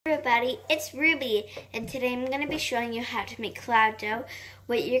everybody, it's Ruby, and today I'm going to be showing you how to make cloud dough.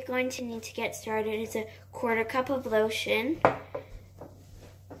 What you're going to need to get started is a 1/4 cup of lotion,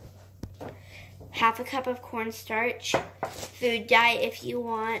 1/2 cup of cornstarch, food dye if you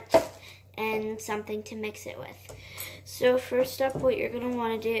want, and something to mix it with. So first up, what you're going to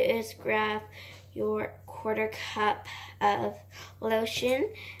want to do is grab your 1/4 cup of lotion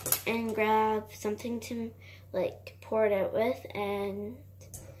and grab something to pour it out with, and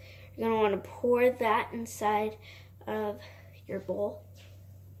you're going to want to pour that inside of your bowl.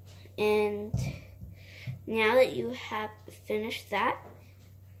 And now that you have finished that,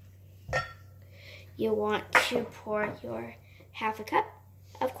 you want to pour your 1/2 cup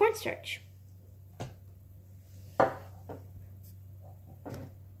of cornstarch.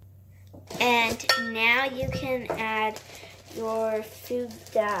 And now you can add your food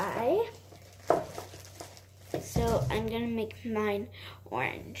dye. So I'm going to make mine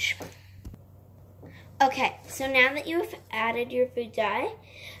orange. Okay, so now that you've added your food dye,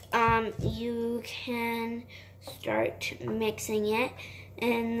 you can start mixing it,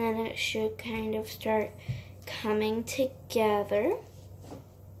 and then it should kind of start coming together.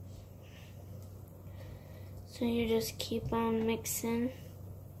 So you just keep on mixing.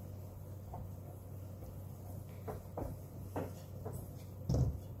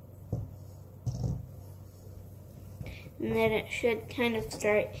 And then it should kind of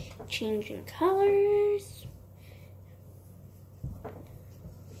start changing colors.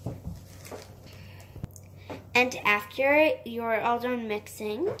 And after you're all done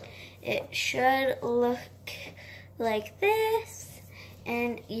mixing, it should look like this,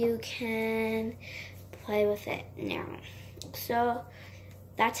 and you can play with it now. So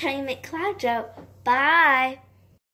that's how you make cloud dough. Bye!